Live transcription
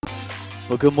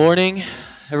Well, good morning.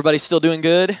 Everybody still doing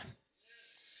good?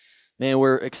 Man,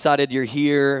 we're excited you're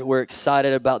here. We're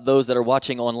excited about those that are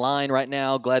watching online right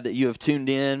now. Glad that you have tuned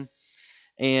in.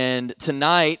 And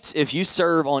tonight, if you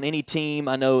serve on any team,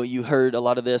 I know you heard a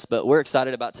lot of this, but we're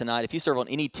excited about tonight. If you serve on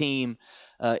any team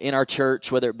in our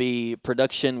church, whether it be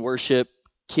production, worship,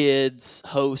 kids,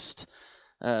 host,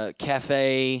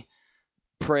 cafe,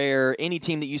 prayer, any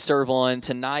team that you serve on,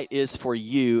 tonight is for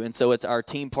you. And so it's our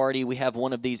team party. We have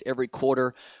one of these every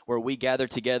quarter where we gather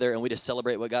together and we just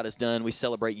celebrate what God has done. We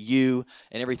celebrate you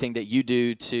and everything that you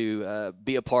do to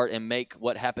be a part and make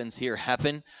what happens here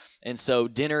happen. And so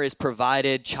dinner is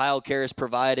provided, childcare is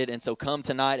provided, and so come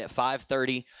tonight at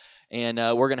 5:30. And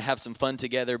we're going to have some fun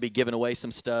together, be giving away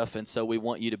some stuff. And so we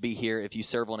want you to be here if you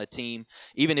serve on a team.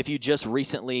 Even if you just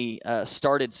recently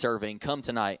started serving, come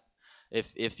tonight.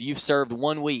 If you've served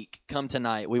 1 week, come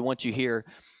tonight. We want you here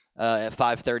at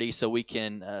 5:30 so we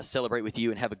can celebrate with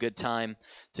you and have a good time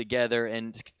together.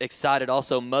 And excited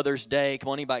also Mother's Day. Come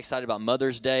on, anybody excited about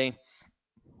Mother's Day?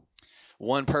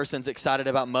 One person's excited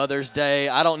about Mother's Day.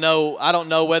 I don't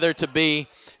know whether to be.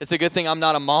 It's a good thing I'm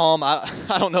not a mom.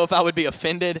 I don't know if I would be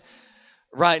offended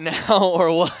right now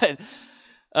or what.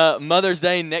 Mother's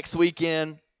Day next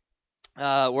weekend.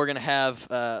 We're gonna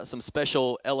have some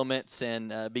special elements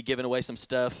and be giving away some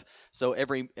stuff. So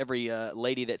every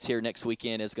lady that's here next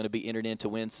weekend is going to be entered in to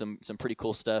win some pretty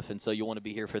cool stuff, and so you'll want to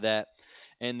be here for that.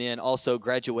 And then also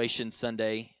graduation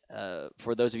Sunday.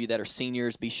 For those of you that are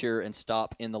seniors, be sure and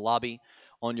stop in the lobby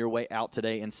on your way out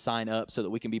today and sign up so that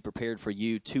we can be prepared for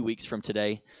you 2 weeks from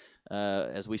today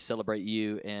as we celebrate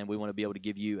you, and we want to be able to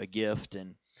give you a gift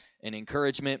and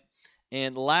encouragement.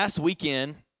 And last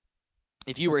weekend,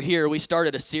 if you were here, we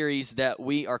started a series that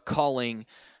we are calling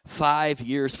 5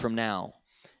 Years from Now.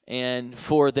 And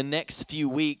for the next few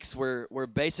weeks, we're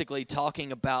basically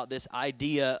talking about this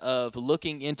idea of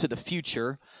looking into the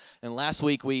future. And last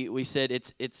week we said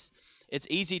it's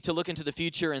easy to look into the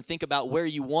future and think about where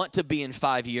you want to be in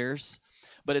 5 years.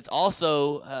 But it's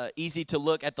also easy to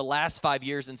look at the last 5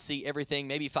 years and see everything.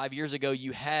 Maybe 5 years ago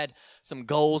you had some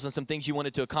goals and some things you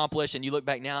wanted to accomplish, and you look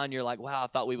back now and you're like, wow, I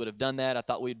thought we would have done that. I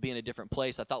thought we'd be in a different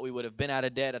place. I thought we would have been out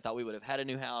of debt. I thought we would have had a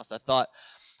new house. I thought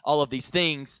all of these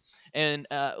things. And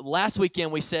last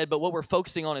weekend we said, but what we're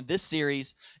focusing on in this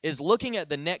series is looking at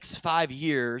the next 5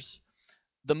 years.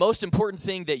 The most important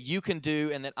thing that you can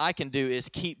do and that I can do is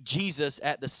keep Jesus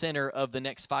at the center of the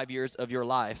next 5 years of your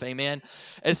life. Amen.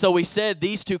 And so we said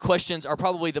these two questions are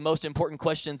probably the most important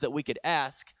questions that we could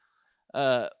ask.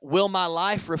 Will my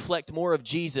life reflect more of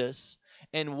Jesus?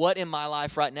 And what in my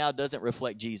life right now doesn't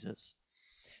reflect Jesus?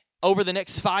 Over the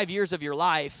next 5 years of your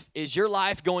life, is your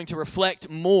life going to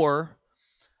reflect more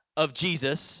of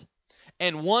Jesus?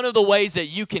 And one of the ways that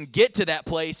you can get to that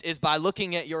place is by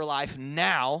looking at your life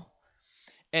now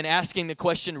and asking the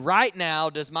question, right now,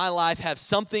 does my life have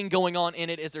something going on in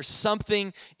it? Is there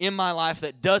something in my life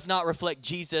that does not reflect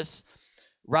Jesus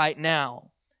right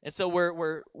now? And so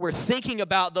we're thinking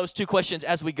about those two questions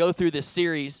as we go through this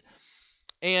series.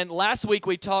 And last week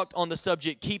we talked on the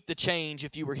subject, keep the change.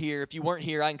 If you were here, if you weren't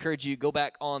here, I encourage you to go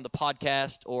back on the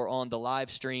podcast or on the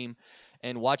live stream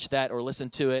and watch that or listen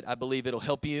to it. I believe it'll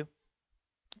help you.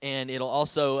 And it'll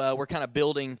also, we're kind of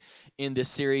building in this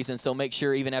series. And so make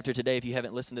sure, even after today, if you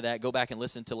haven't listened to that, go back and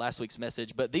listen to last week's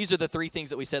message. But these are the three things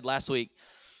that we said last week: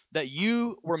 that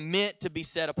you were meant to be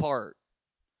set apart.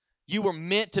 You were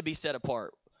meant to be set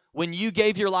apart. When you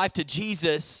gave your life to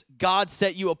Jesus, God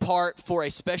set you apart for a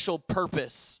special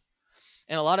purpose.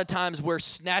 And a lot of times we're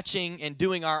snatching and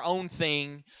doing our own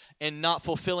thing and not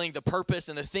fulfilling the purpose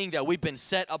and the thing that we've been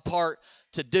set apart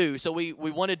to do. So we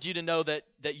wanted you to know that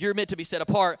you're meant to be set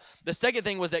apart. The second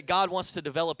thing was that God wants to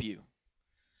develop you.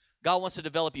 God wants to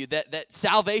develop you. That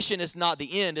salvation is not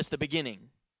the end, it's the beginning.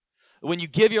 When you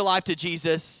give your life to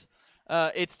Jesus,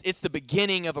 it's the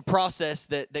beginning of a process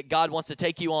that God wants to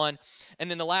take you on.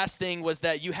 And then the last thing was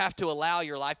that you have to allow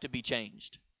your life to be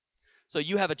changed. So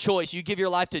you have a choice. You give your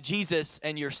life to Jesus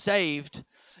and you're saved.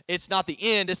 It's not the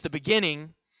end, it's the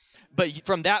beginning. But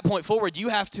from that point forward, you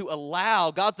have to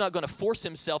allow. God's not going to force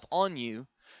himself on you.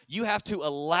 You have to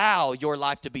allow your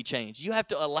life to be changed. You have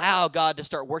to allow God to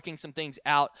start working some things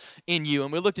out in you.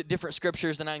 And we looked at different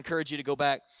scriptures, and I encourage you to go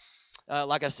back,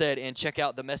 like I said, and check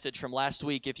out the message from last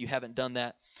week if you haven't done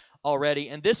that already.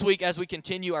 And this week, as we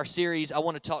continue our series, I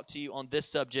want to talk to you on this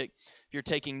subject. If you're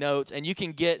taking notes, and you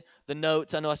can get the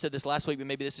notes. I know I said this last week, but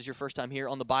maybe this is your first time here.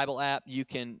 On the Bible app, you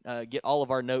can get all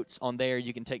of our notes on there.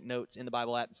 You can take notes in the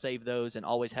Bible app, save those, and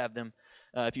always have them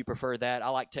if you prefer that. I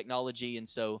like technology, and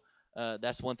so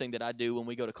that's one thing that I do when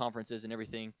we go to conferences and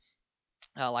everything.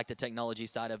 I like the technology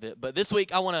side of it. But this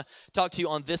week, I want to talk to you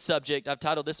on this subject. I've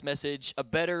titled this message, A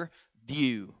Better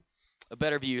View. A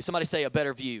Better View. Somebody say, A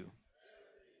Better View.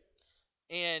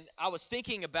 And I was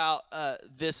thinking about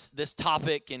this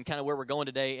topic and kind of where we're going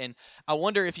today. And I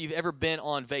wonder if you've ever been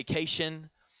on vacation,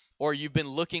 or you've been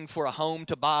looking for a home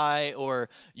to buy, or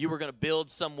you were going to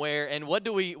build somewhere. And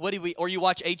or you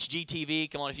watch HGTV.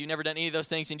 Come on, if you've never done any of those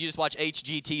things and you just watch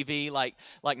HGTV like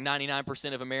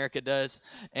 99% of America does,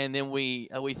 and then we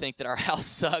think that our house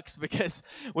sucks because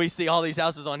we see all these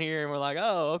houses on here and we're like,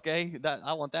 oh, okay,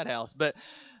 I want that house. But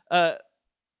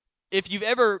if you've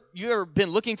ever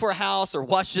been looking for a house or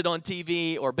watched it on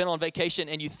TV or been on vacation,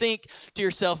 and you think to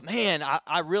yourself, man,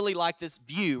 I really like this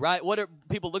view, right? What are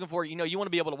people looking for? You want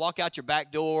to be able to walk out your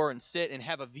back door and sit and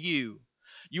have a view.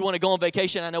 You want to go on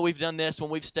vacation. I know we've done this when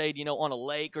we've stayed, on a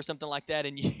lake or something like that,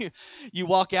 and you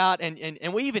walk out,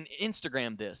 and we even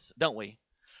Instagram this, don't we?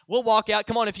 We'll walk out.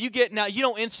 Come on, you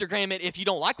don't Instagram it if you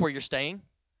don't like where you're staying.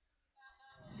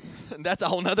 That's a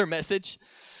whole nother message.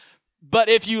 But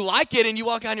if you like it and you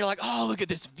walk out and you're like, oh, look at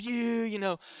this view,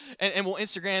 and we'll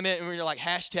Instagram it, and we're like,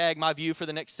 hashtag my view for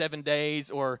the next 7 days,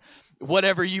 or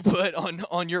whatever you put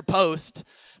on your post,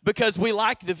 because we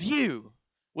like the view.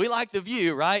 We like the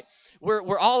view, right?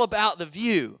 We're all about the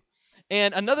view.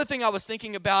 And another thing I was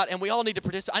thinking about, and we all need to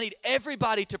participate. I need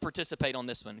everybody to participate on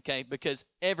this one, okay? Because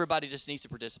everybody just needs to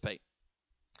participate.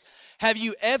 Have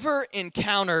you ever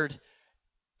encountered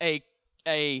a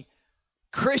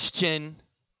Christian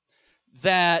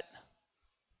that,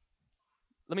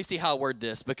 let me see how I word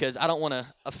this, because I don't want to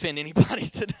offend anybody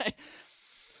today.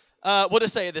 We'll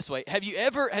just say it this way. Have you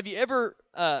ever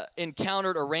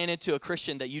encountered or ran into a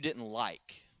Christian that you didn't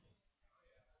like?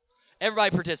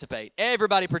 Everybody participate.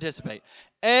 Everybody participate.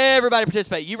 Everybody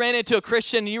participate. You ran into a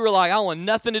Christian and you were like, I don't want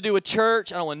nothing to do with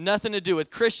church. I don't want nothing to do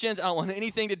with Christians. I don't want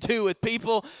anything to do with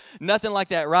people. Nothing like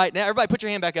that, right? Now, everybody put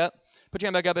your hand back up. Put your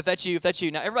hand back up if that's you. If that's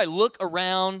you. Now, everybody look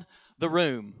around the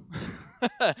room.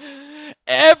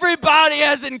 Everybody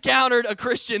has encountered a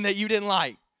Christian that you didn't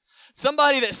like.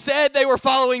 Somebody that said they were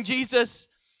following Jesus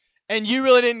and you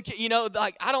really didn't,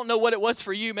 I don't know what it was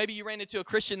for you. Maybe you ran into a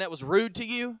Christian that was rude to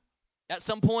you at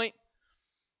some point,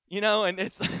 and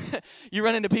it's you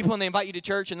run into people and they invite you to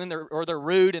church, and then they're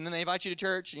rude, and then they invite you to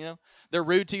church, they're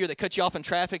rude to you, or they cut you off in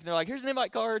traffic and they're like, here's an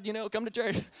invite card, come to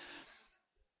church.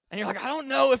 And you're like, I don't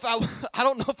know if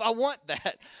I want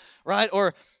that, right?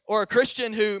 Or a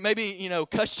Christian who maybe,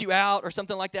 cussed you out or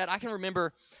something like that. I can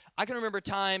remember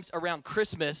times around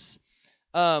Christmas,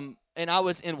 and I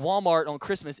was in Walmart on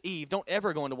Christmas Eve. Don't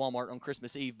ever go into Walmart on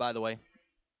Christmas Eve, by the way.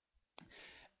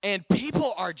 And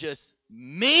people are just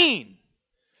mean.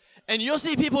 And you'll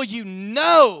see people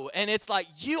and it's like,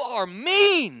 you are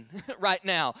mean right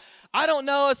now. I don't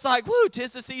know. It's like, woo,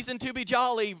 'tis the season to be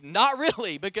jolly. Not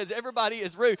really, because everybody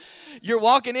is rude. You're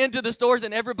walking into the stores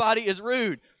and everybody is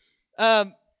rude.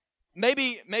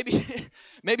 Maybe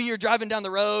you're driving down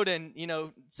the road and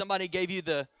somebody gave you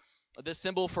the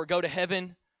symbol for go to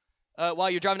heaven while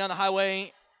you're driving down the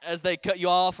highway as they cut you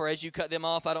off, or as you cut them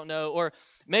off. I don't know. Or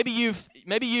maybe you've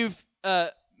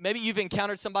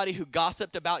encountered somebody who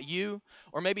gossiped about you,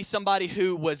 or maybe somebody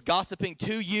who was gossiping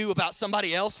to you about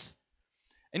somebody else,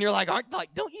 and you're like, aren't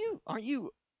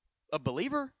you a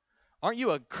believer? Aren't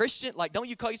you a Christian? Like, don't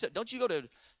you call yourself? Don't you go to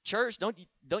church? Don't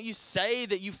you say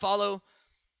that you follow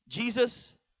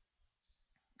Jesus?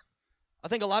 I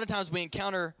think a lot of times we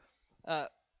encounter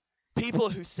people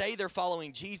who say they're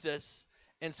following Jesus,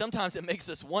 and sometimes it makes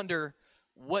us wonder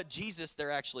what Jesus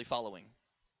they're actually following.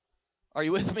 Are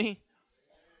you with me?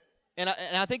 And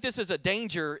I think this is a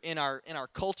danger in our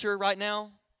culture right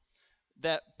now,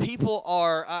 that people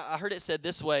are. I heard it said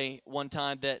this way one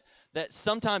time, that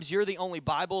sometimes you're the only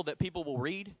Bible that people will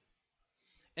read,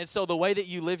 and so the way that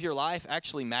you live your life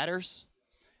actually matters.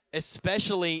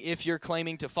 Especially if you're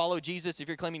claiming to follow Jesus, if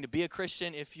you're claiming to be a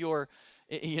Christian, if you're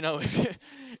at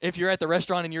the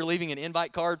restaurant and you're leaving an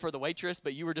invite card for the waitress,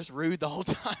 but you were just rude the whole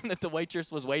time that the waitress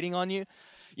was waiting on you.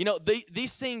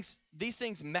 These things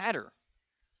matter.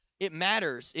 It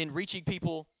matters in reaching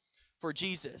people for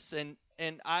Jesus. And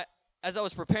as I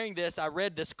was preparing this, I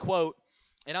read this quote,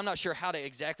 and I'm not sure how to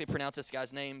exactly pronounce this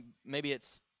guy's name. Maybe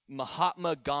it's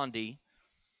Mahatma Gandhi.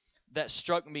 That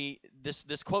struck me,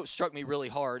 this quote struck me really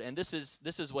hard, and this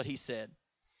is what he said.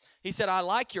 He said, I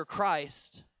like your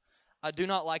Christ, I do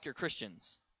not like your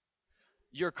Christians.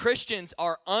 Your Christians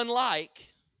are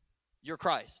unlike your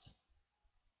Christ.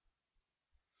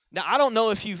 Now, I don't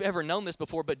know if you've ever known this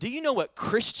before, but do you know what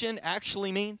Christian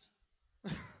actually means?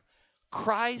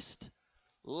 Christ-like.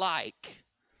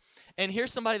 And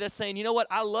here's somebody that's saying, you know what,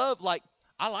 I like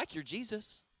your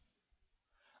Jesus.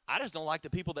 I just don't like the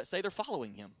people that say they're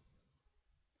following him.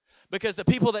 Because the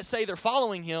people that say they're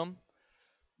following him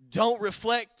don't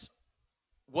reflect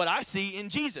what I see in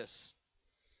Jesus.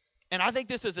 And I think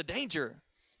this is a danger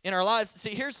in our lives.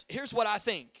 See, here's what I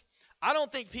think. I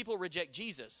don't think people reject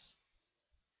Jesus.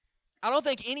 I don't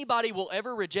think anybody will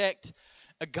ever reject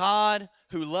a God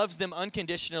who loves them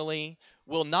unconditionally,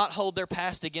 will not hold their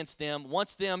past against them,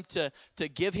 wants them to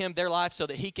give him their life so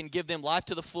that he can give them life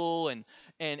to the full and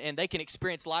they can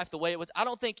experience life the way it was. I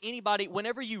don't think anybody,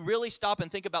 whenever you really stop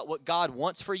and think about what God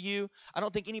wants for you, I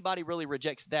don't think anybody really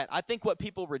rejects that. I think what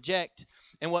people reject,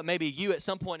 and what maybe you at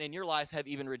some point in your life have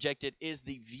even rejected, is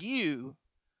the view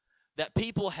that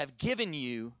people have given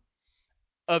you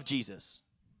of Jesus.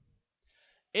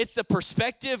 It's the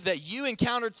perspective that you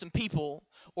encountered some people,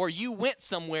 or you went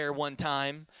somewhere one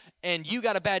time and you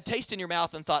got a bad taste in your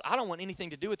mouth and thought, I don't want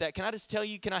anything to do with that. Can I just tell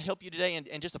you, can I help you today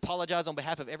and just apologize on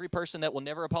behalf of every person that will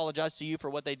never apologize to you for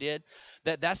what they did?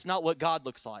 That's not what God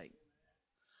looks like.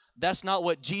 That's not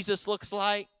what Jesus looks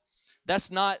like.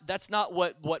 That's not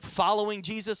what following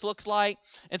Jesus looks like.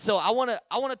 And so I want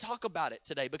to talk about it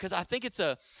today, because I think it's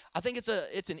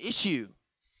an issue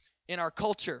in our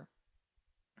culture.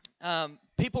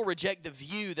 People reject the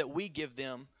view that we give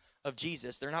them of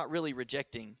Jesus. They're not really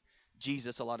rejecting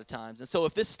Jesus a lot of times. And so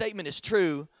if this statement is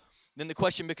true, then the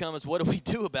question becomes, what do we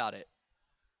do about it?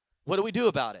 What do we do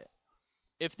about it?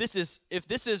 If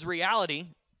this is reality,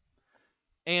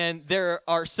 and there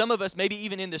are some of us, maybe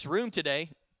even in this room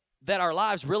today, that our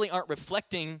lives really aren't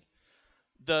reflecting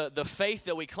the faith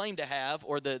that we claim to have,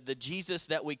 or the Jesus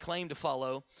that we claim to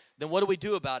follow, then what do we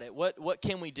do about it? What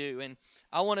can we do? And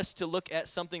I want us to look at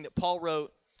something that Paul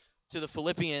wrote to the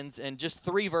Philippians in just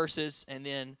 3 verses, and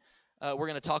then we're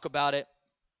going to talk about it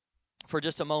for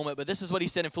just a moment. But this is what he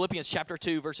said in Philippians chapter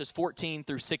 2, verses 14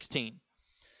 through 16.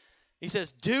 He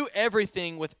says, do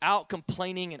everything without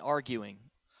complaining and arguing.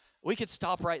 We could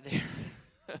stop right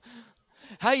there.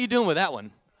 How are you doing with that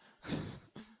one?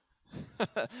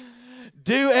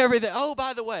 Do everything. Oh,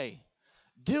 by the way,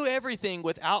 do everything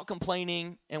without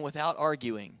complaining and without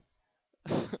arguing.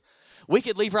 We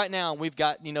could leave right now, and we've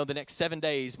got, the next 7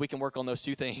 days, we can work on those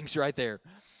 2 things right there.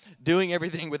 Doing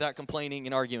everything without complaining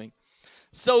and arguing.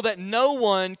 So that no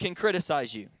one can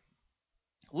criticize you.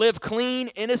 Live clean,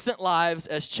 innocent lives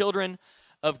as children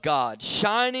of God,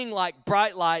 shining like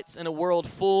bright lights in a world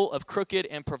full of crooked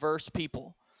and perverse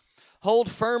people.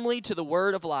 Hold firmly to the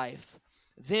word of life.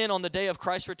 Then on the day of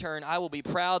Christ's return, I will be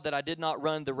proud that I did not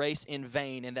run the race in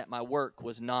vain, and that my work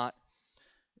was not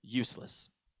useless.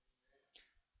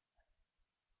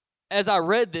 As I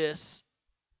read this,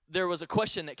 there was a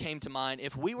question that came to mind.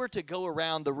 If we were to go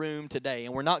around the room today,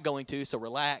 and we're not going to, so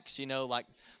relax,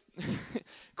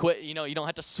 quit, you don't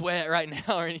have to sweat right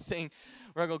now or anything.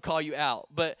 We're not going to call you out.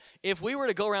 But if we were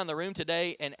to go around the room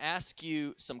today and ask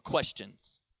you some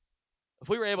questions, if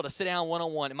we were able to sit down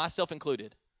one-on-one, and myself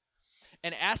included,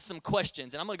 and ask some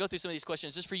questions, and I'm going to go through some of these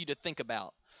questions just for you to think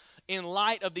about, in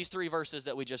light of these 3 verses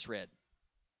that we just read.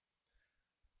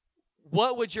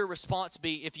 What would your response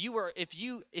be if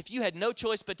you had no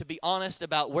choice but to be honest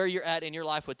about where you're at in your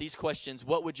life with these questions?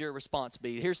 What would your response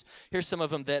be? Here's some of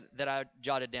them that I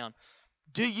jotted down.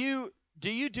 Do you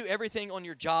do everything on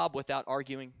your job without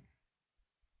arguing?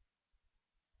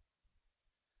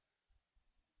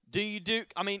 Do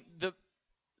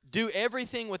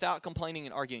everything without complaining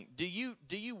and arguing? Do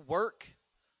you work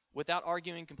without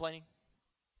arguing and complaining?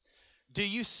 Do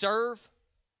you serve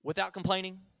without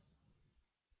complaining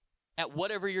at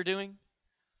whatever you're doing?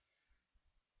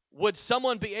 Would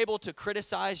someone be able to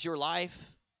criticize your life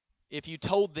if you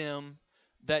told them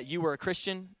that you were a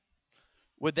Christian?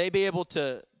 Would they be able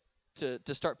to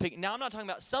start picking? Now, I'm not talking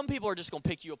about, some people are just going to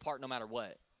pick you apart no matter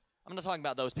what. I'm not talking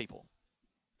about those people.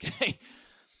 Okay?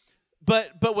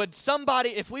 But would somebody,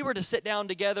 if we were to sit down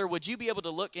together, would you be able to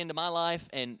look into my life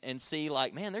and see,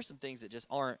 like, man, there's some things that just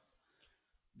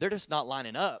they're just not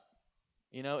lining up.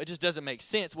 It just doesn't make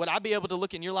sense. Would I be able to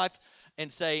look in your life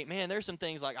and say, man, there's some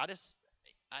things like I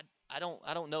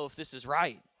don't know if this is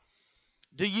right.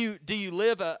 Do you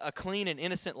live a clean and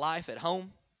innocent life at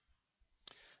home?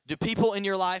 Do people in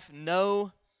your life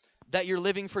know that you're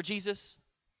living for Jesus?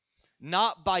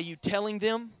 Not by you telling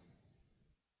them.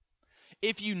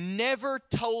 If you never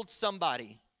told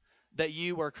somebody that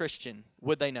you were a Christian,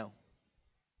 would they know?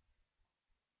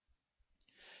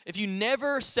 If you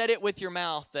never said it with your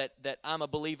mouth that I'm a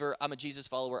believer, I'm a Jesus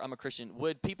follower, I'm a Christian,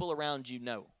 would people around you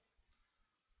know?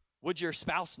 Would your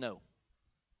spouse know?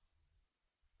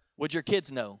 Would your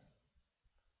kids know?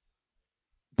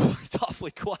 It's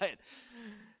awfully quiet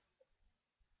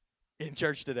in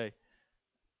church today.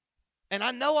 And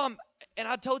I know And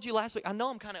I told you last week, I know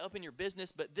I'm kind of up in your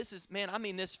business, but this is, man, I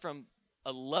mean this from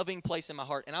a loving place in my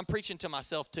heart. And I'm preaching to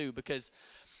myself too, because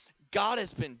God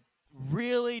has been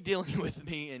really dealing with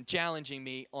me and challenging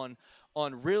me on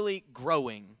really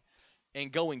growing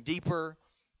and going deeper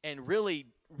and really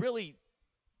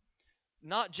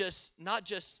not just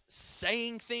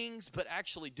saying things, but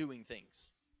actually doing things.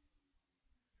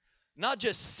 Not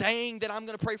just saying that I'm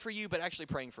going to pray for you, but actually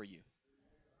praying for you.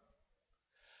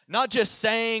 Not just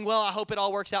saying, well, I hope it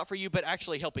all works out for you, but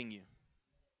actually helping you.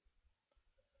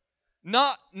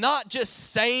 Not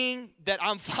just saying that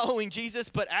I'm following Jesus,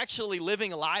 but actually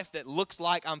living a life that looks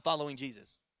like I'm following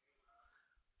Jesus.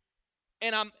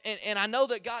 And I know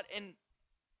that God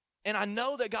and I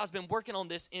know that God's been working on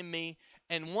this in me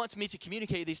and wants me to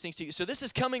communicate these things to you. So this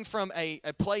is coming from a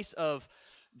place of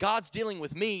God's dealing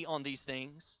with me on these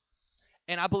things.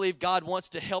 And I believe God wants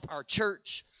to help our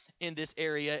church in this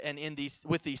area and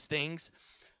with these things.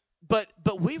 But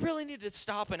we really need to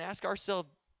stop and ask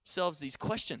ourselves these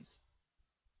questions.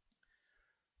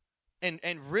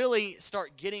 And really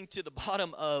start getting to the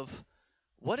bottom of,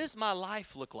 what does my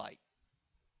life look like?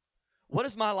 What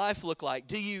does my life look like?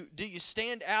 Do you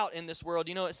stand out in this world?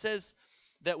 You know, it says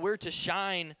that we're to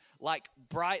shine like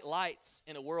bright lights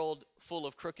in a world full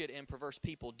of crooked and perverse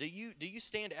people. Do you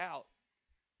stand out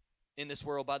in this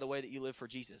world by the way that you live for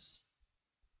Jesus?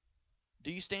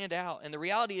 Do you stand out? And the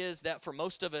reality is that for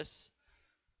most of us,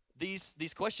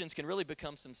 these questions can really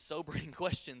become some sobering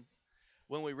questions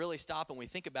when we really stop and we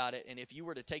think about it. And if you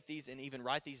were to take these and even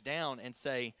write these down and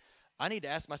say, I need to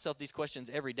ask myself these questions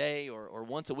every day or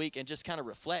once a week and just kind of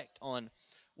reflect on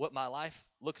what my life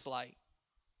looks like.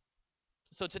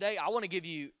 So today I want to give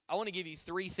you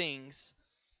three things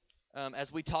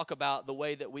as we talk about the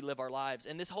way that we live our lives.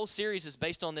 And this whole series is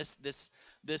based on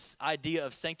this idea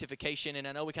of sanctification. And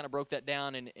I know we kind of broke that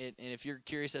down. And if you're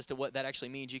curious as to what that actually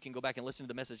means, you can go back and listen to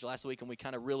the message last week, and we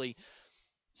kind of really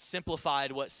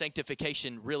simplified what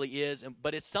sanctification really is.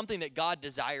 But it's something that God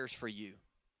desires for you.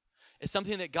 It's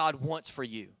something that God wants for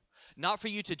you. Not for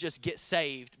you to just get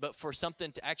saved, but for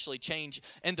something to actually change.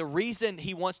 And the reason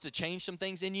he wants to change some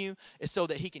things in you is so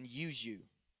that he can use you.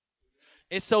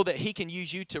 It's so that he can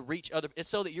use you to reach other. It's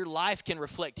so that your life can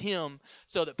reflect him,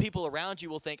 so that people around you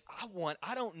will think,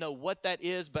 I don't know what that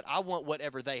is, but I want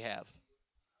whatever they have.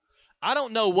 I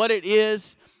don't know what it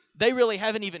is. They really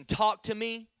haven't even talked to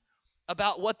me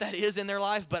about what that is in their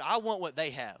life, but I want what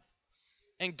they have.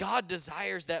 And God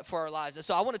desires that for our lives. And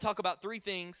so I want to talk about three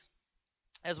things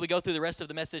as we go through the rest of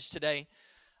the message today.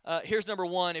 Here's number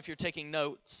one, if you're taking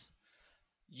notes.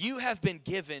 You have been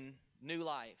given new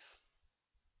life.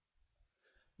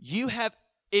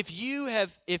 If you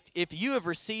have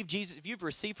received Jesus, if you've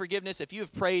received forgiveness, if you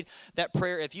have prayed that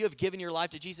prayer, if you have given your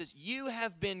life to Jesus, you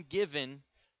have been given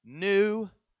new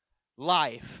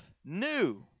life.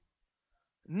 New,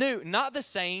 not the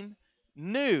same,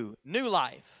 new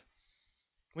life.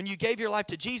 When you gave your life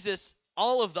to Jesus,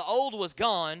 all of the old was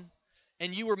gone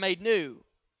and you were made new.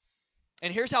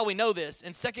 And here's how we know this.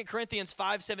 In 2 Corinthians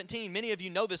 5:17, many of you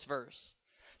know this verse.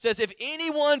 It says, if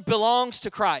anyone belongs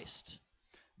to Christ,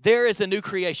 there is a new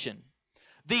creation.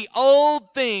 The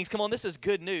old things, come on, this is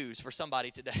good news for somebody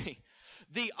today.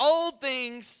 The old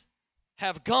things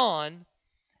have gone.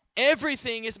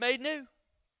 Everything is made new.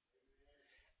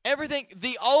 Everything,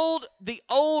 the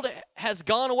old has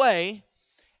gone away.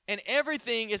 And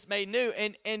everything is made new.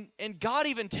 And God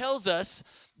even tells us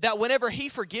that whenever he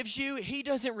forgives you, he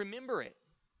doesn't remember it.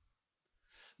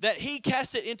 That he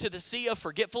casts it into the sea of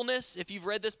forgetfulness, if you've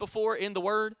read this before in the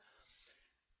Word.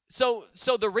 So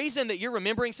the reason that you're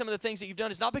remembering some of the things that you've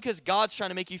done is not because God's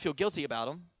trying to make you feel guilty about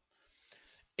them.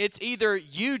 It's either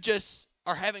you just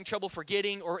are having trouble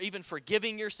forgetting or even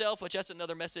forgiving yourself, which that's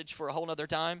another message for a whole nother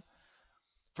time.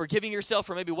 Forgiving yourself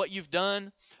for maybe what you've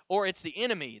done, or it's the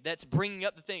enemy that's bringing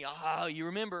up the thing. You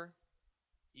remember,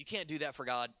 you can't do that for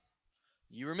God.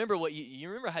 You remember you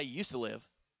remember how you used to live.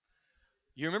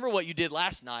 You remember what you did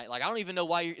last night. Like, I don't even know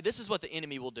why this is what the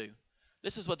enemy will do.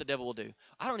 This is what the devil will do.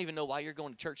 I don't even know why you're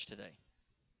going to church today.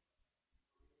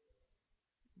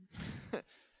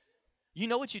 You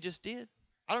know what you just did?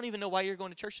 I don't even know why you're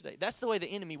going to church today. That's the way the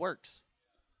enemy works.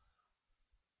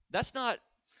 That's not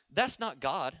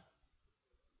God.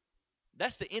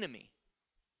 That's the enemy.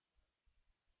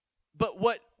 But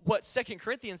what 2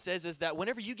 Corinthians says is that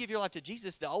whenever you give your life to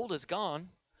Jesus, the old is gone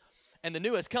and the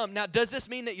new has come. Now, does this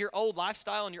mean that your old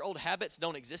lifestyle and your old habits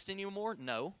don't exist anymore?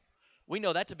 No. We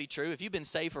know that to be true. If you've been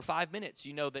saved for 5 minutes,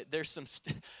 you know that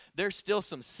there's still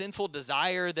some sinful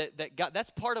desire that God,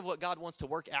 that's part of what God wants to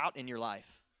work out in your life.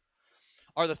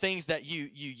 are the things that you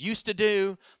used to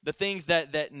do, the things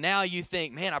that now you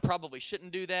think, man, I probably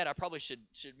shouldn't do that. I probably should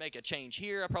make a change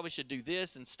here. I probably should do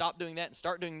this and stop doing that and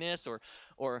start doing this,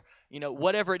 or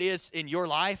whatever it is in your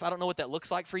life. I don't know what that looks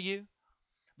like for you,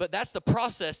 but that's the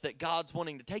process that God's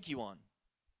wanting to take you on.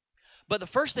 But the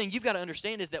first thing you've got to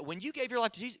understand is that when you gave your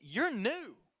life to Jesus, you're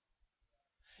new.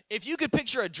 If you could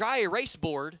picture a dry erase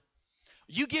board,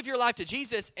 you give your life to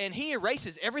Jesus and he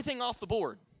erases everything off the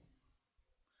board.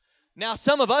 Now,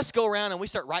 some of us go around and we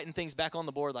start writing things back on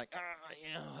the board like,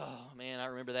 oh man, I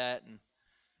remember that, and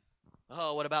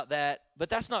oh, what about that? But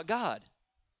that's not God.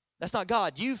 That's not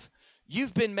God.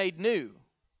 You've been made new.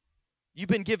 You've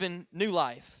been given new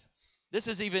life. This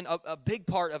is even a big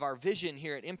part of our vision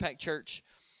here at Impact Church.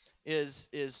 Is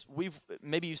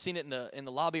maybe you've seen it in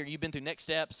the lobby, or you've been through Next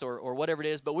Steps or whatever it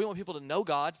is, but we want people to know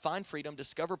God, find freedom,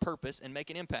 discover purpose, and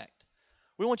make an impact.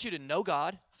 We want you to know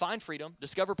God, find freedom,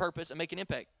 discover purpose, and make an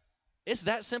impact. It's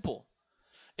that simple.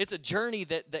 It's a journey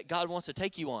that God wants to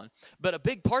take you on. But a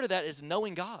big part of that is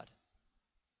knowing God.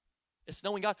 It's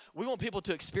knowing God. We want people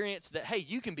to experience that, hey,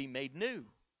 you can be made new.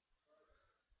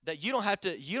 That you don't have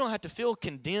to feel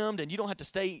condemned, and you don't have to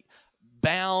stay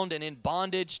bound and in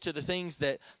bondage to the things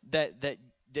that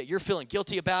you're feeling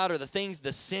guilty about, or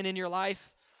the sin in your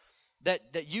life,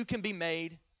 that you can be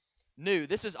made new.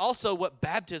 This is also what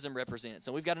baptism represents.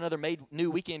 And we've got another Made New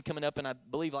weekend coming up in, I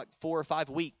believe, like 4 or 5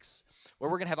 weeks,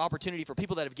 where we're going to have opportunity for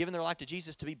people that have given their life to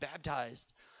Jesus to be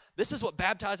baptized. This is what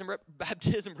baptism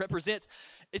represents.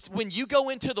 It's when you go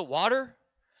into the water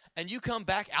and you come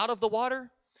back out of the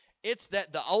water, it's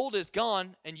that the old is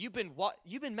gone and you've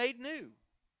been made new.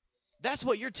 That's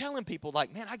what you're telling people.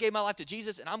 Like, man, I gave my life to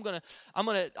Jesus, and I'm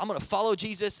gonna follow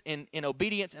Jesus in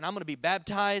obedience, and I'm gonna be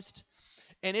baptized.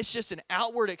 And it's just an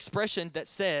outward expression that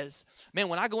says, man,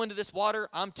 when I go into this water,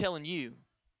 I'm telling you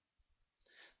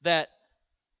that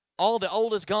all the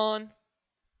old is gone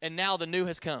and now the new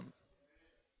has come.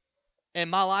 And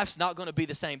my life's not going to be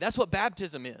the same. That's what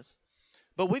baptism is.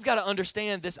 But we've got to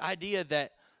understand this idea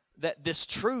that this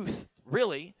truth,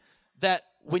 really, that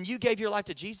when you gave your life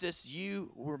to Jesus,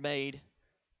 you were made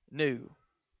new.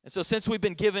 And so since we've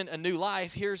been given a new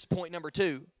life, here's point number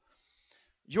 2.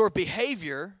 Your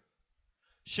behavior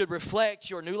should reflect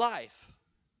your new life.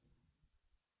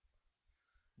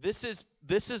 This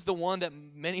is the one that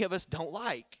many of us don't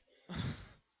like.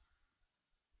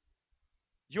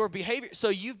 Your behavior. So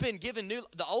you've been given new.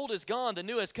 The old is gone. The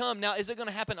new has come. Now, is it going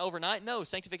to happen overnight? No.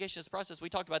 Sanctification is a process. We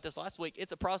talked about this last week.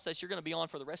 It's a process you're going to be on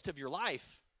for the rest of your life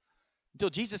until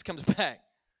Jesus comes back.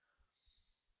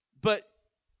 But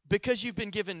because you've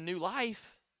been given new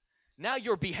life, now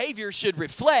your behavior should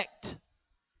reflect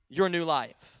your new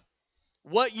life.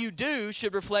 What you do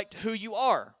should reflect who you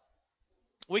are.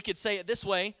 We could say it this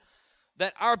way,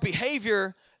 that our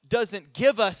behavior doesn't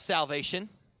give us salvation,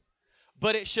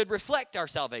 but it should reflect our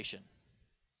salvation.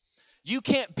 You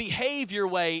can't behave your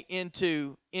way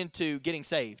into getting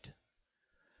saved.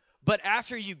 But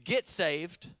after you get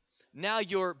saved, now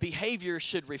your behavior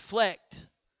should reflect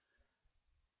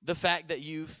the fact that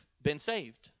you've been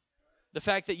saved. The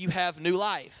fact that you have new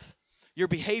life. Your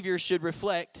behavior should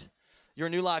reflect your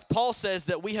new life. Paul says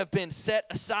that we have been set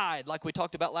aside, like we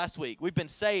talked about last week. We've been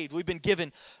saved. We've been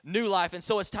given new life. And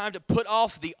so it's time to put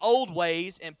off the old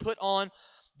ways and put on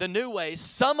the new ways.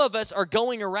 Some of us are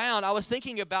going around. I was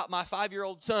thinking about my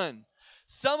 5-year-old son.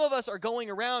 Some of us are going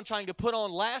around trying to put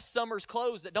on last summer's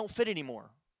clothes that don't fit anymore.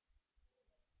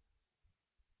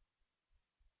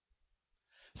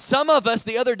 Some of us,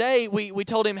 the other day, we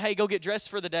told him, hey, go get dressed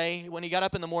for the day when he got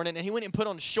up in the morning, and he went and put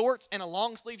on shorts and a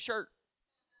long sleeve shirt.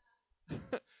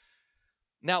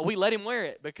 Now, we let him wear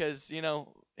it because,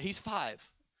 he's 5.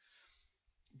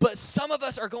 But some of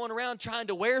us are going around trying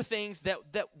to wear things that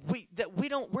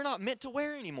we're not meant to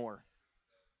wear anymore.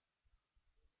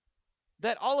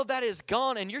 That all of that is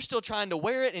gone, and you're still trying to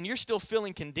wear it, and you're still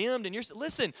feeling condemned. And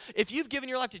listen, if you've given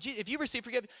your life to Jesus, if you receive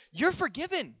forgiveness, you're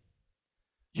forgiven.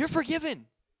 You're forgiven.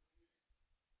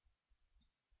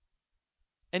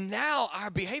 And now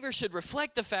our behavior should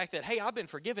reflect the fact that, hey, I've been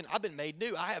forgiven. I've been made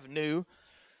new. I have new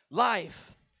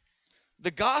life.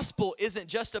 The gospel isn't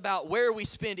just about where we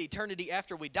spend eternity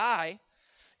after we die.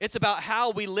 It's about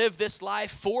how we live this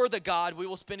life for the God we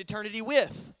will spend eternity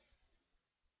with.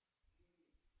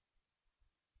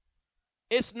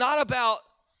 It's not about,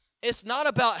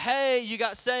 hey, you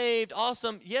got saved,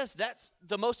 awesome. Yes, that's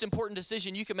the most important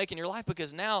decision you can make in your life,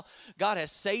 because now God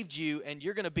has saved you and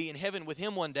you're going to be in heaven with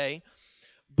him one day.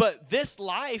 But this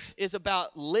life is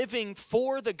about living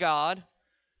for the God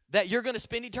that you're going to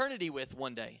spend eternity with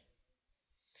one day.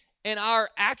 And our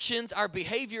actions, our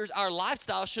behaviors, our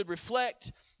lifestyle should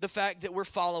reflect the fact that we're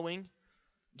following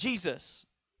Jesus.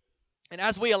 And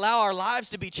as we allow our lives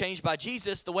to be changed by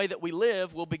Jesus, the way that we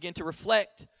live will begin to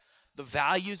reflect the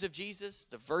values of Jesus,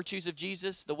 the virtues of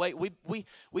Jesus, the way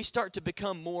we start to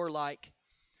become more like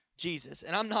Jesus.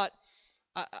 And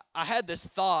I had this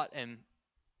thought, and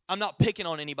I'm not picking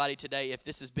on anybody today if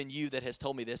this has been you that has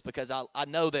told me this, because I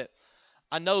know that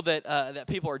that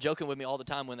people are joking with me all the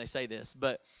time when they say this.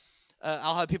 But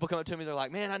I'll have people come up to me, they're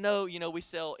like, man, I know, we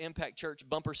sell Impact Church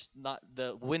bumpers, not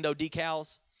the window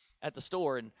decals at the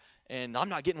store, and I'm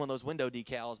not getting one of those window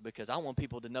decals because I want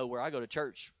people to know where I go to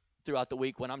church throughout the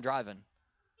week when I'm driving.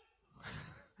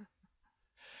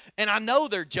 And I know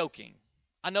they're joking.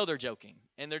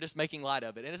 And they're just making light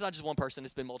of it. And it's not just one person,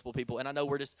 it's been multiple people. And I know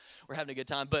we're having a good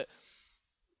time.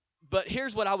 But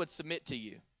here's what I would submit to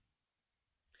you.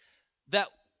 That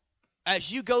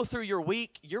as you go through your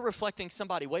week, you're reflecting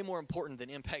somebody way more important than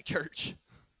Impact Church.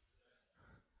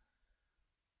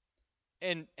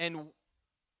 And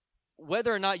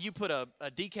whether or not you put a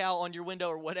decal on your window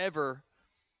or whatever,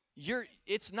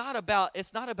 it's not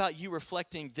about you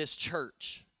reflecting this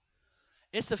church.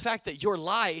 It's the fact that your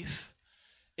life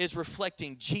is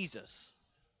reflecting Jesus.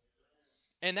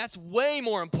 And that's way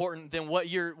more important than what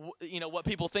what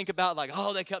people think about, like,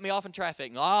 oh, they cut me off in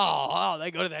traffic. Oh,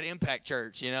 they go to that Impact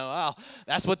Church, oh,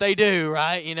 that's what they do,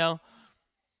 right?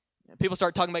 People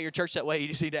start talking about your church that way, you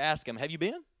just need to ask them, have you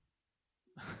been?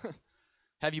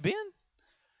 Have you been?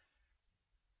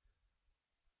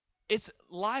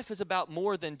 Life is about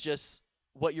more than just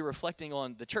what you're reflecting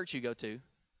on the church you go to.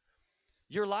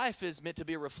 Your life is meant to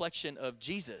be a reflection of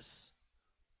Jesus,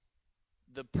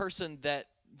 the person that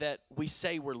we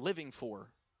say we're living for.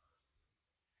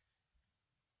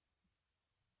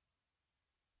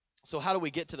 So how do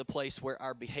we get to the place where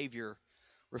our behavior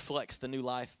reflects the new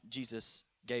life Jesus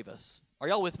gave us? Are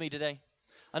y'all with me today?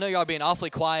 I know y'all being awfully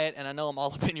quiet, and I know I'm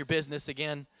all up in your business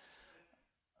again.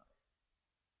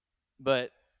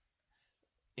 But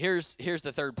here's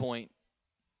the third point,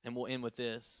 and we'll end with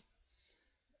this.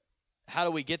 How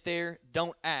do we get there?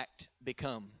 Don't act,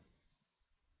 become.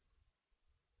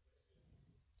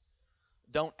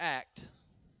 Don't act,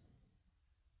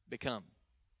 become.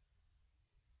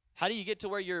 How do you get to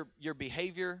where your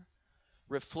behavior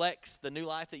reflects the new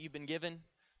life that you've been given?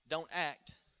 Don't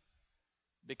act,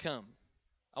 become.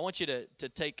 I want you to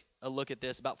take a look at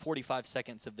this, about 45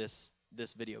 seconds of this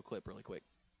video clip really quick.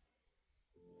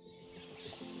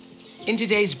 In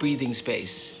today's breathing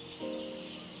space,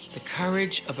 the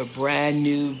courage of a brand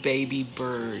new baby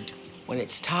bird when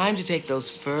it's time to take those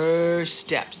first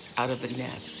steps out of the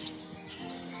nest.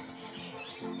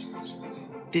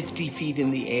 50 feet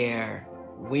in the air,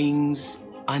 wings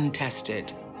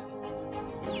untested.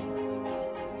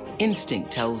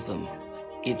 Instinct tells them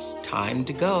it's time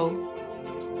to go.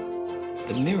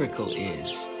 The miracle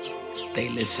is they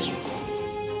listen.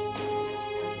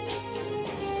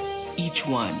 Each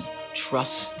one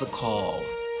trusts the call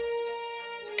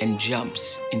and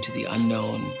jumps into the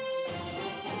unknown.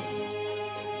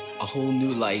 A whole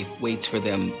new life waits for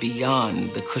them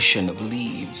beyond the cushion of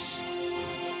leaves.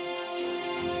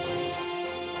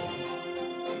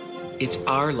 It's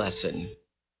our lesson.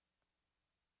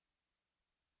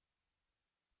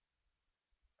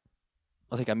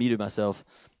 I think I muted myself.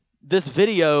 This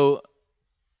video,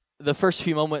 the first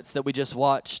few moments that we just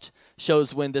watched,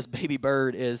 shows when this baby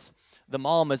bird the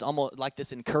mom is almost like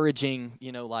this encouraging,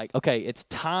 like, okay, it's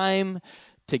time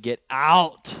to get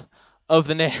out of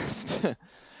the nest.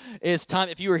 It's time.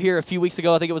 If you were here a few weeks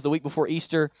ago, I think it was the week before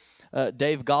Easter,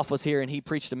 Dave Goff was here and he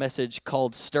preached a message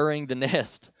called Stirring the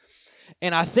Nest.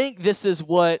 And I think this is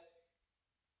what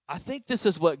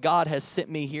God has sent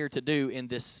me here to do in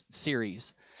this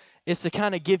series, is to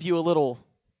kind of give you a little,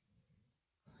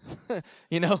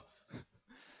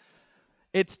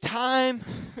 it's time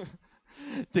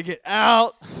to get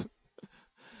out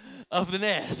of the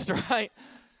nest, right?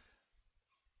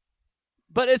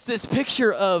 But it's this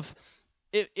picture of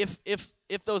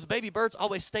if those baby birds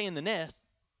always stay in the nest,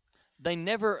 they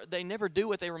never do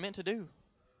what they were meant to do.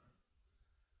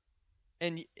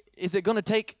 And is it going to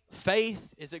take faith?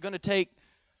 Is it going to take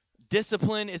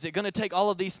discipline? Is it going to take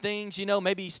all of these things?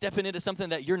 Maybe stepping into something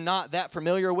that you're not that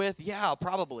familiar with? Yeah,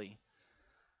 probably.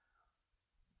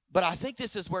 But I think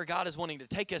this is where God is wanting to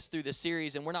take us through this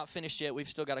series, and we're not finished yet. We've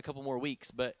still got a couple more weeks,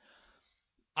 but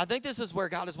I think this is where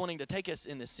God is wanting to take us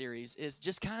in this series, is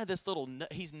just kind of this little,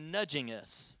 he's nudging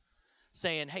us,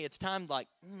 saying, hey, it's time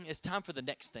for the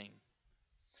next thing.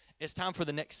 It's time for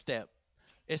the next step.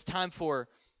 It's time for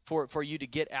you to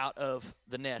get out of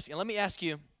the nest. And let me ask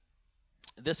you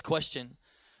this question.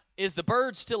 Is the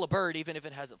bird still a bird even if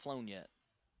it hasn't flown yet?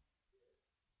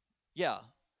 Yeah,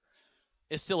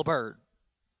 it's still a bird.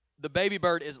 The baby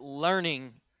bird is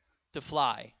learning to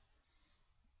fly.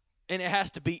 And it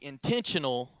has to be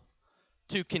intentional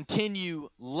to continue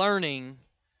learning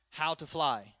how to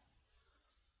fly.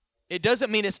 It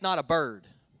doesn't mean it's not a bird.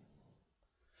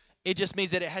 It just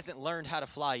means that it hasn't learned how to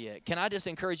fly yet. Can I just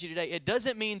encourage you today? It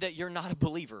doesn't mean that you're not a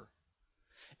believer.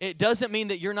 It doesn't mean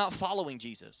that you're not following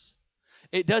Jesus.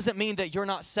 It doesn't mean that you're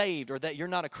not saved or that you're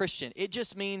not a Christian. It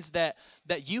just means that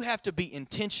you have to be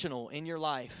intentional in your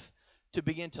life to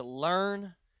begin to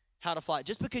learn how to fly.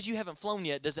 Just because you haven't flown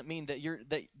yet doesn't mean that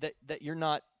you're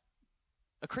not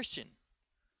a Christian.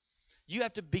 You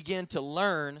have to begin to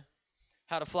learn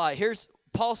how to fly. Here's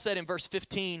Paul said in verse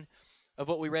 15 of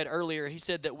what we read earlier. He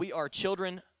said that we are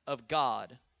children of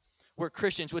God. We're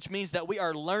Christians, which means that we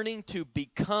are learning to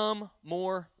become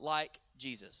more like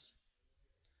Jesus.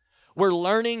 We're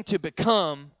learning to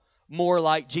become more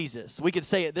like Jesus. We could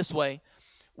say it this way.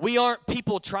 We aren't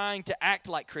people trying to act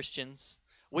like Christians.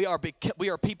 We are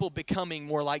people becoming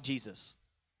more like Jesus.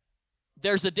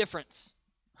 There's a difference.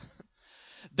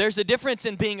 There's a difference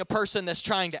in being a person that's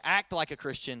trying to act like a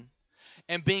Christian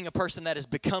and being a person that is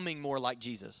becoming more like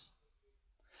Jesus.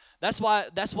 That's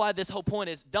why this whole point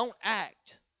is don't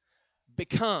act,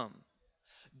 become.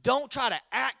 Don't try to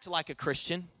act like a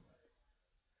Christian.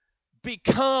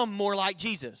 Become more like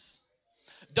Jesus.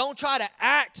 Don't try to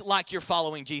act like you're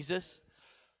following Jesus.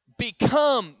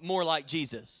 Become more like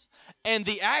Jesus. And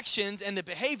the actions and the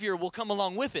behavior will come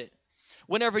along with it.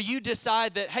 Whenever you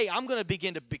decide that, hey, I'm going to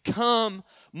begin to become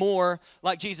more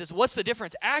like Jesus. What's the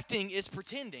difference? Acting is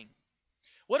pretending.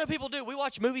 What do people do? We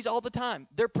watch movies all the time.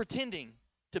 They're pretending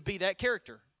to be that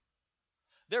character.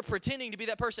 They're pretending to be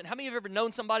that person. How many of you have ever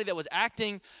known somebody that was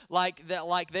acting like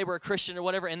they were a Christian or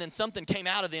whatever, and then something came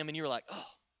out of them and you were like, oh.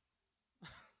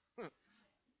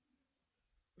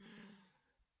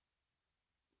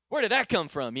 Where did that come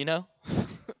from, you know?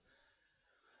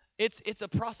 It's a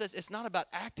process. It's not about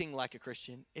acting like a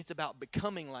Christian. It's about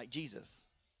becoming like Jesus.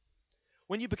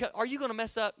 Are you going to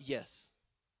mess up? Yes.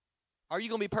 Are you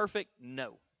going to be perfect?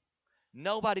 No.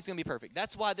 Nobody's going to be perfect.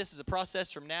 That's why this is a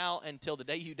process from now until the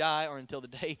day you die or until the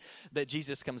day that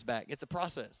Jesus comes back. It's a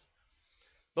process.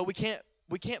 But we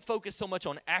can't focus so much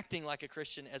on acting like a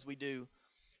Christian as we do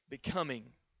becoming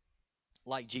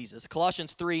like Jesus.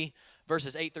 Colossians 3,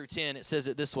 verses 8 through 10, it says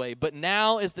it this way. But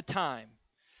now is the time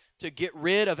to get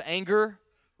rid of anger,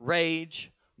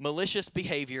 rage, malicious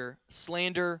behavior,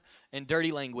 slander, and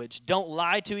dirty language. Don't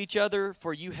lie to each other,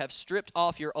 for you have stripped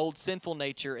off your old sinful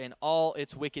nature and all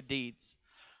its wicked deeds.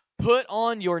 Put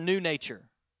on your new nature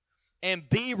and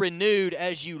be renewed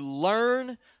as you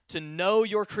learn to know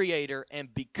your Creator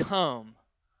and become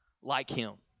like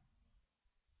Him.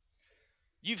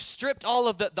 You've stripped all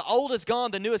of the old is gone,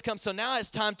 the new has come. So now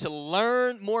it's time to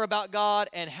learn more about God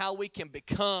and how we can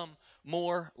become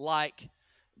more like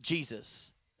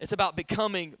Jesus. It's about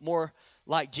becoming more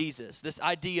like Jesus. This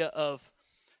idea of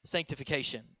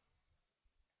sanctification.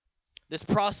 This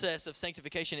process of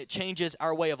sanctification, it changes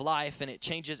our way of life and it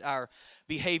changes our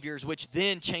behaviors, which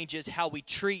then changes how we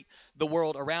treat the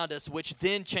world around us, which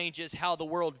then changes how the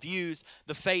world views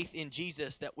the faith in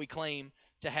Jesus that we claim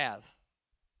to have.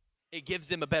 It gives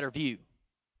them a better view.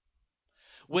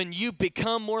 When you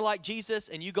become more like Jesus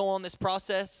and you go on this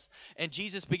process and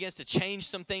Jesus begins to change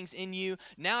some things in you,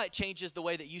 now it changes the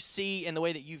way that you see and the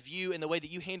way that you view and the way that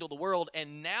you handle the world.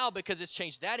 And now because it's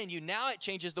changed that in you, now it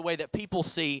changes the way that people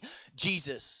see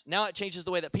Jesus. Now it changes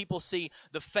the way that people see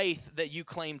the faith that you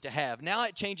claim to have. Now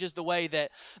it changes the way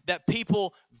that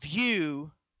people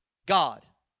view God.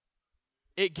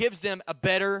 It gives them a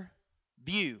better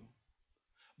view.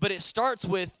 But it starts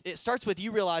with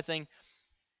you realizing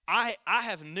I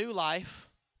have new life.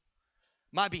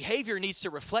 My behavior needs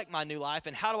to reflect my new life.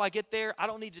 And how do I get there? I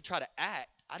don't need to try to act.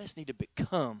 I just need to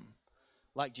become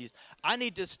like Jesus. I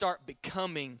need to start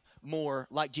becoming more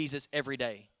like Jesus every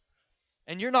day.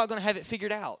 And you're not going to have it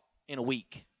figured out in a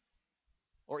week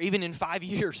or even in 5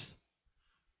 years.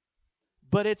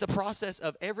 But it's a process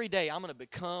of every day I'm going to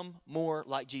become more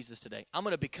like Jesus today. I'm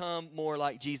going to become more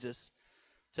like Jesus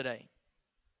today.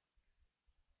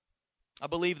 I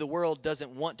believe the world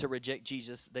doesn't want to reject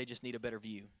Jesus. They just need a better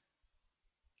view.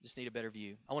 Just need a better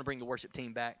view. I want to bring the worship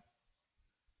team back.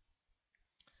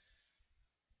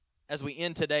 As we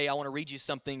end today, I want to read you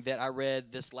something that I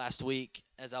read this last week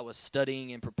as I was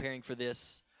studying and preparing for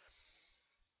this.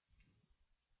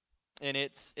 And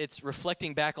it's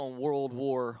reflecting back on World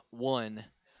War I.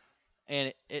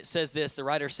 And it says this, the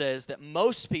writer says that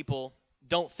most people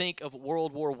don't think of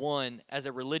World War I as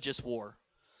a religious war.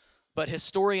 But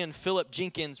historian Philip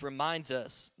Jenkins reminds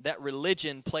us that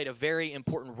religion played a very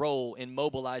important role in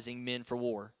mobilizing men for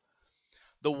war.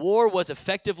 The war was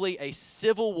effectively a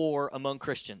civil war among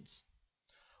Christians.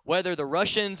 Whether the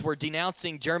Russians were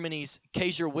denouncing Germany's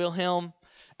Kaiser Wilhelm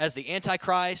as the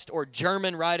Antichrist, or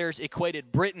German writers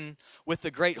equated Britain with the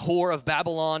great whore of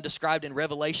Babylon described in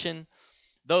Revelation,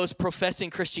 those professing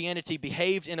Christianity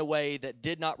behaved in a way that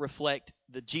did not reflect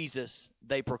the Jesus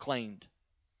they proclaimed.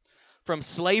 From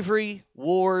slavery,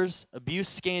 wars, abuse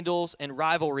scandals, and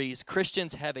rivalries,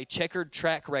 Christians have a checkered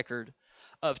track record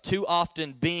of too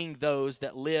often being those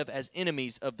that live as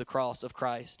enemies of the cross of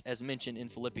Christ, as mentioned in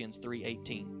Philippians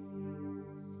 3:18.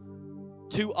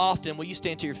 Too often, will you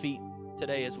stand to your feet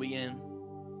today as we end?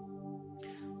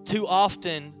 Too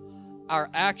often,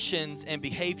 our actions and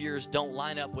behaviors don't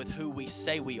line up with who we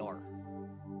say we are.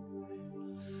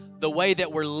 The way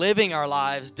that we're living our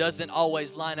lives doesn't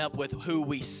always line up with who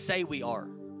we say we are.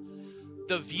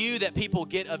 The view that people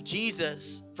get of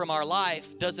Jesus from our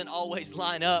life doesn't always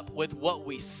line up with what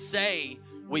we say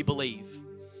we believe.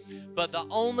 But the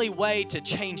only way to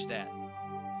change that,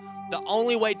 the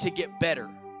only way to get better,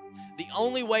 the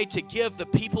only way to give the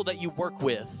people that you work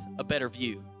with a better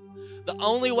view, the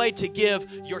only way to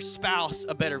give your spouse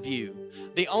a better view,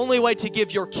 the only way to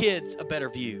give your kids a better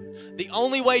view, the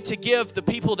only way to give the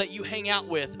people that you hang out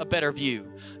with a better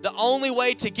view, the only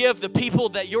way to give the people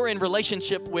that you're in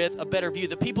relationship with a better view,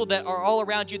 the people that are all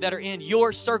around you that are in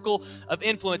your circle of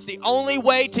influence, the only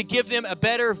way to give them a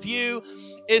better view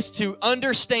is to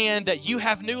understand that you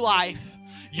have new life.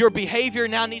 Your behavior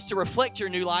now needs to reflect your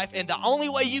new life, and the only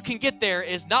way you can get there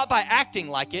is not by acting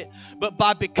like it, but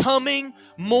by becoming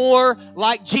more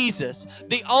like Jesus.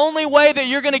 The only way that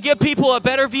you're going to give people a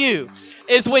better view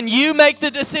is when you make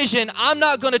the decision, I'm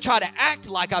not going to try to act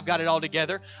like I've got it all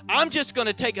together. I'm just going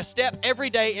to take a step every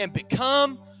day and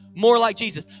become more like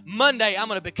Jesus. Monday, I'm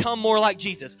going to become more like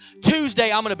Jesus.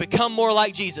 Tuesday, I'm going to become more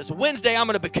like Jesus. Wednesday, I'm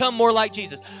going to become more like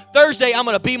Jesus. Thursday, I'm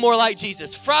going to be more like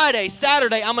Jesus. Friday,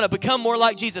 Saturday, I'm going to become more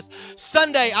like Jesus.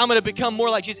 Sunday, I'm going to become more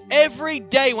like Jesus. Every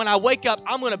day when I wake up,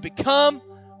 I'm going to become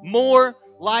more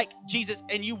like Jesus.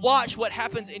 And you watch what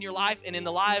happens in your life and in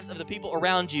the lives of the people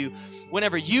around you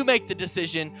whenever you make the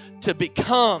decision to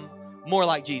become more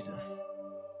like Jesus.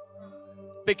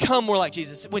 Become more like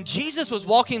Jesus. When Jesus was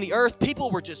walking the earth, people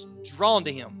were just drawn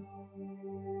to him.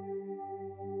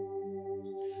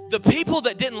 The people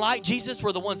that didn't like Jesus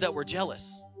were the ones that were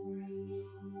jealous.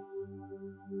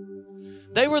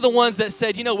 They were the ones that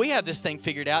said, you know, we have this thing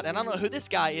figured out, and I don't know who this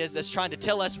guy is that's trying to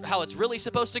tell us how it's really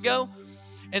supposed to go.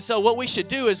 And so what we should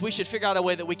do is we should figure out a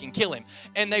way that we can kill him.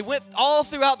 And they went all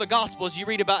throughout the Gospels. You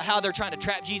read about how they're trying to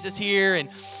trap Jesus here.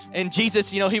 And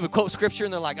Jesus, you know, he would quote Scripture,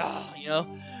 and they're like, oh, you know,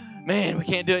 man, we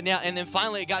can't do it now. And then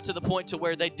finally it got to the point to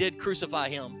where they did crucify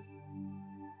him.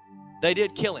 They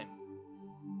did kill him.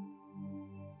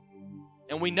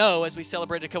 And we know, as we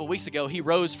celebrated a couple weeks ago, he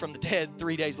rose from the dead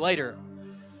 3 days later.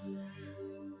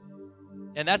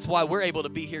 And that's why we're able to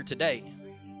be here today.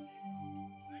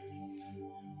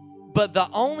 But the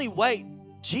only way,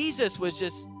 Jesus was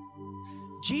just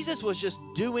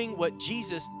doing what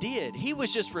Jesus did. He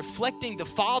was just reflecting the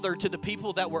Father to the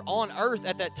people that were on earth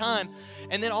at that time.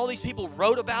 And then all these people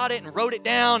wrote about it and wrote it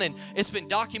down, and it's been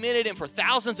documented, and for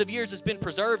thousands of years it's been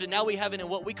preserved, and now we have it in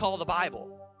what we call the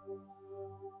Bible.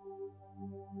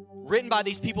 Written by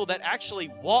these people that actually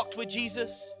walked with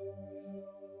Jesus,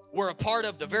 were a part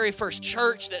of the very first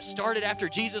church that started after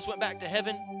Jesus went back to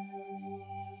heaven.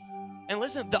 And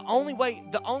listen, the only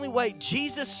way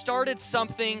Jesus started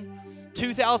something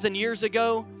 2,000 years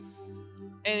ago,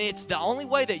 and it's the only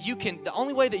way that you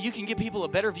can give people a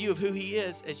better view of who he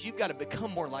is you've got to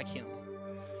become more like him.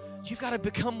 You've got to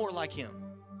become more like him.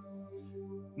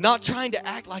 Not trying to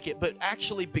act like it, but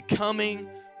actually becoming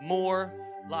more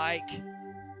like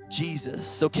Jesus.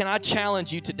 So can I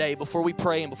challenge you today, before we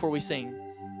pray and before we sing,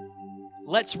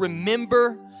 let's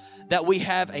remember that we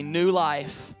have a new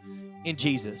life in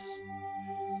Jesus.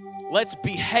 Let's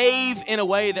behave in a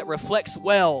way that reflects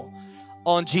well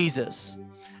on Jesus.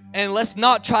 And let's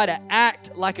not try to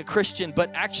act like a Christian,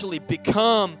 but actually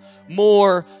become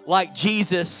more like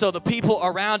Jesus so the people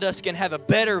around us can have a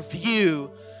better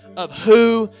view of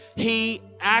who he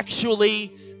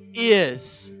actually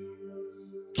is.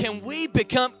 Can we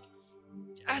become,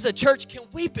 as a church, can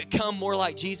we become more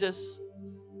like Jesus?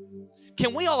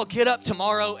 Can we all get up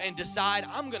tomorrow and decide,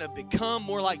 I'm going to become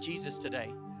more like Jesus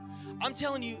today? I'm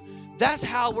telling you, that's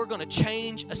how we're going to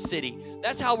change a city.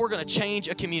 That's how we're going to change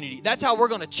a community. That's how we're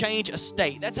going to change a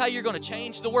state. That's how you're going to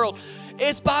change the world.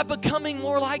 It's by becoming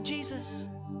more like Jesus.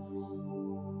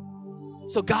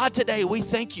 So God, today we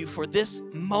thank you for this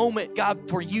moment, God,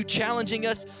 for you challenging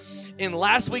us in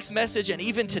last week's message and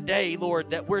even today,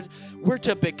 Lord, that we're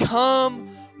to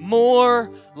become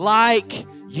more like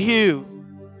you.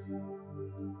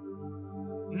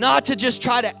 not to just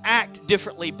try to act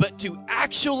differently, but to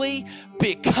actually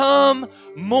become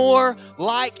more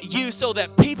like you so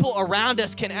that people around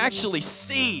us can actually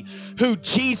see who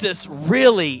Jesus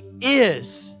really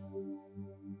is.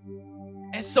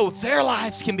 And so their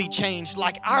lives can be changed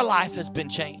like our life has been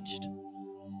changed.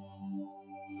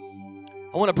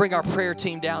 I want to bring our prayer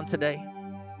team down today.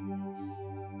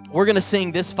 We're going to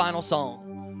sing this final song.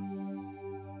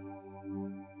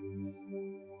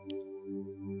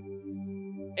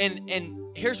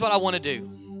 And here's what I want to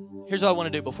do. Here's what I want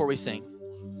to do before we sing.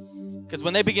 Because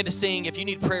when they begin to sing, if you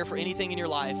need prayer for anything in your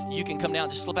life, you can come down,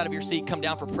 just slip out of your seat, come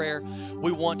down for prayer.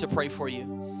 We want to pray for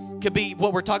you. Could be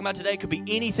what we're talking about today, could be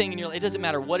anything in your life. It doesn't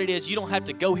matter what it is. You don't have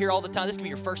to go here all the time. This could be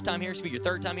your first time here. This could be your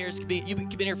third time here. This could be you've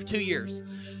been here for 2 years.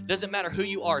 It doesn't matter who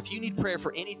you are. If you need prayer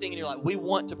for anything in your life, we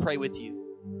want to pray with you.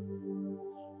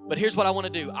 But here's what I want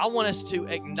to do. I want us to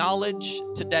acknowledge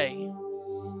today.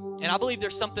 And I believe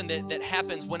there's something that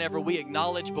happens whenever we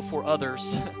acknowledge before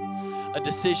others a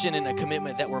decision and a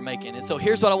commitment that we're making. And so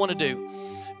here's what I want to do.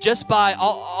 Just by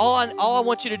all I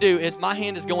want you to do is, my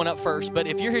hand is going up first. But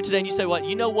if you're here today and you say, "What?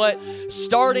 You know what?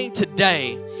 Starting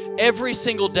today, every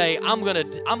single day, I'm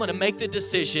gonna make the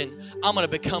decision. I'm gonna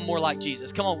become more like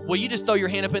Jesus." Come on, will you just throw your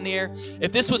hand up in the air?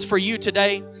 If this was for you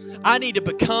today, I need to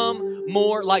become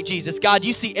more like Jesus. God,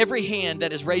 you see every hand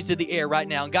that is raised in the air right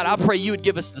now. And God, I pray you would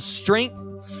give us the strength.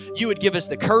 You would give us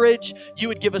the courage. You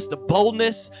would give us the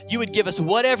boldness. You would give us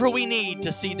whatever we need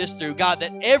to see this through. God,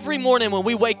 that every morning when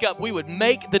we wake up, we would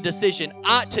make the decision.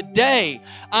 Today,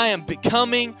 I am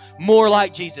becoming more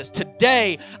like Jesus.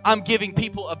 Today, I'm giving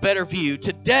people a better view.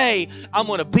 Today, I'm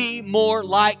going to be more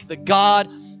like the God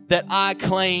that I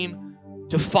claim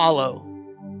to follow.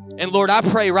 And Lord, I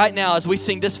pray right now as we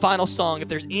sing this final song, if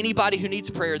there's anybody who needs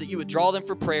prayer, that you would draw them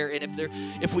for prayer. And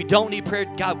if we don't need prayer,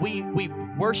 God, we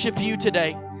worship you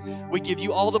today. We give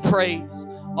you all the praise,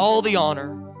 all the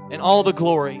honor, and all the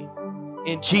glory.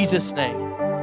 In Jesus' name.